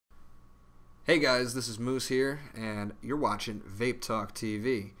Hey guys, this is Moose here, and you're watching Vape Talk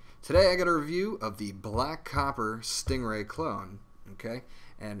TV. Today I got a review of the Black Copper Stingray clone, okay?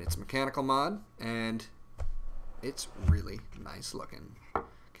 And it's mechanical mod, and it's really nice looking.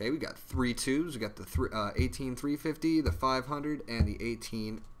 Okay, we got three tubes. We got the 18350, the 500, and the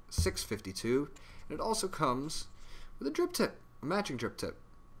 18652. And it also comes with a drip tip, a matching drip tip.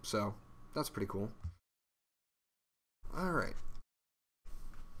 So, that's pretty cool. Alright.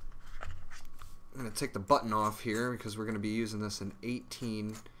 I'm going to take the button off here because we're going to be using this in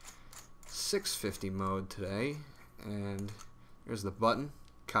 18650 mode today. And here's the button,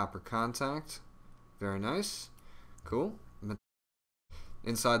 copper contact, very nice, cool.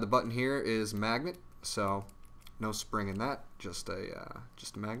 Inside the button here is magnet, so no spring in that, just a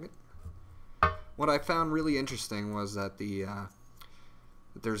magnet. What I found really interesting was that that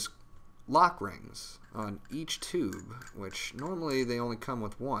there's lock rings on each tube, which normally they only come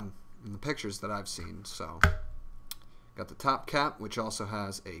with one in the pictures that I've seen. So got the top cap, which also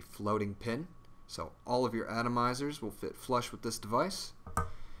has a floating pin, so all of your atomizers will fit flush with this device.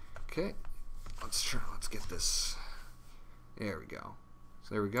 Okay, let's get this. There we go.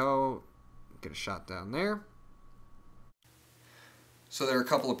 So there we go. Get a shot down there. So there are a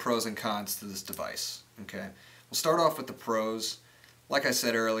couple of pros and cons to this device. Okay, we'll start off with the pros. Like I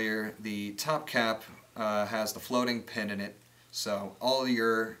said earlier, the top cap has the floating pin in it, so all of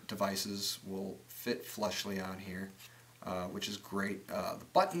your devices will fit flushly on here, which is great. The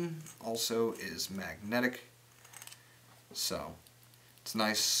button also is magnetic, so it's a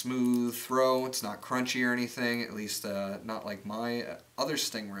nice smooth throw. It's not crunchy or anything, at least not like my other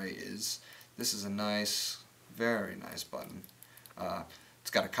Stingray is. This is a nice, very nice button.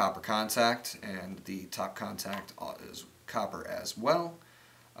 It's got a copper contact, and the top contact is copper as well.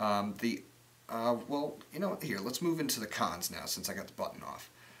 Well, you know what, here, let's move into the cons now since I got the button off.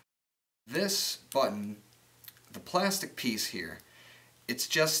 This button, the plastic piece here,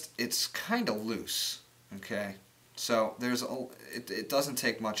 it's kind of loose, okay? So it doesn't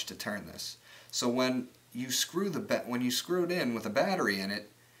take much to turn this. So when you screw it in with a battery in it,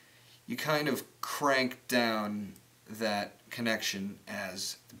 you kind of crank down that connection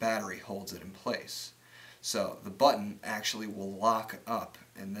as the battery holds it in place. So the button actually will lock up,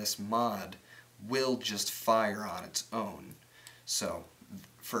 and this mod will just fire on its own. So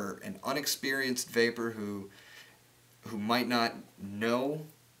for an unexperienced vapor who might not know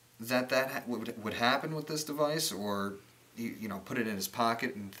that would happen with this device, or put it in his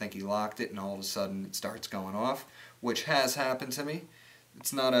pocket and think he locked it and all of a sudden it starts going off, which has happened to me.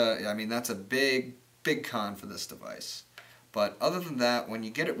 It's not that's a big con for this device. But other than that, when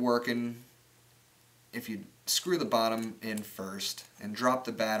you get it working, if you screw the bottom in first and drop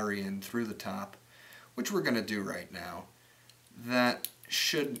the battery in through the top, which we're going to do right now, that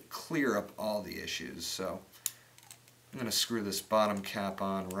should clear up all the issues. So I'm going to screw this bottom cap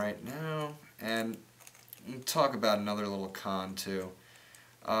on right now, and we'll talk about another little con too.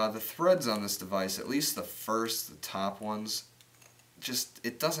 The threads on this device, at least the top ones,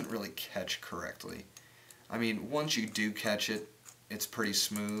 it doesn't really catch correctly. I mean, once you do catch it, it's pretty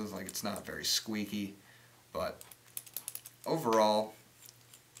smooth, like it's not very squeaky, but overall,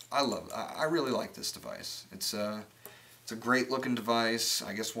 I really like this device. It's a great looking device.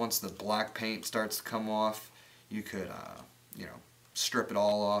 I guess once the black paint starts to come off, you could strip it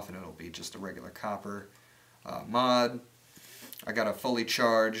all off and it'll be just a regular copper mod. I got a fully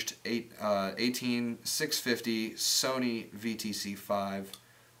charged 18650 Sony VTC5.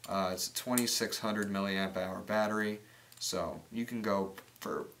 It's a 2600 milliamp hour battery, so you can go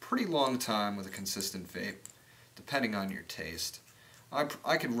for a pretty long time with a consistent vape, depending on your taste.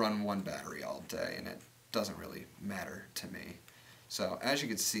 I could run one battery all day and it doesn't really matter to me. So as you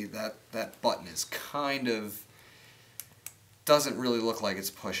can see, that button is doesn't really look like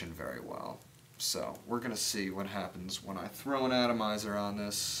it's pushing very well. So we're going to see what happens when I throw an atomizer on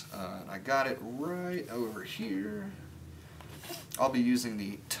this. And I got it right over here. I'll be using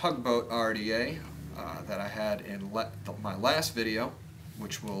the Tugboat RDA that I had in my last video,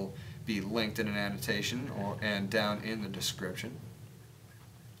 which will be linked in an annotation and down in the description.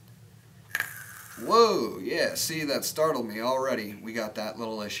 Whoa, yeah, see, that startled me already. We got that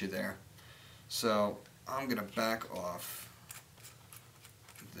little issue there. So I'm going to back off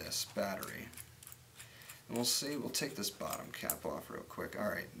this battery. And we'll see, we'll take this bottom cap off real quick.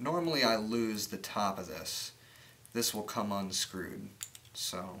 Alright, normally I lose the top of this. This will come unscrewed.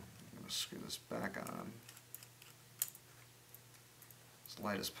 So I'm going to screw this back on as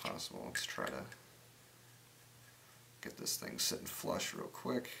light as possible. Let's try to get this thing sitting flush real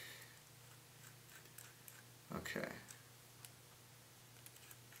quick. Okay.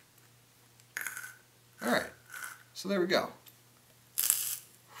 Alright, so there we go.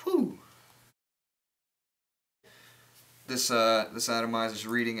 Whew. This atomizer's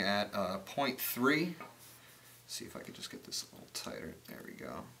reading at 0.3. See if I could just get this a little tighter. There we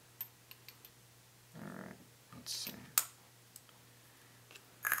go. Alright, let's see.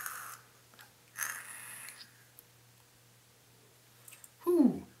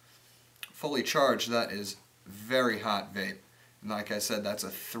 Whew. Fully charged, that is very hot vape. And like I said, that's a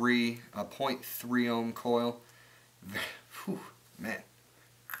 0.3 ohm coil. Whew, man.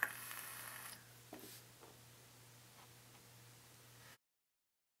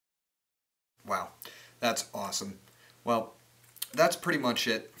 Wow, that's awesome. Well, that's pretty much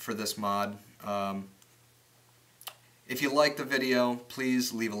it for this mod. If you like the video,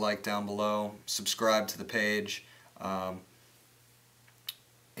 please leave a like down below, subscribe to the page, and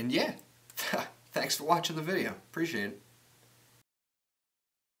yeah, thanks for watching the video. Appreciate it.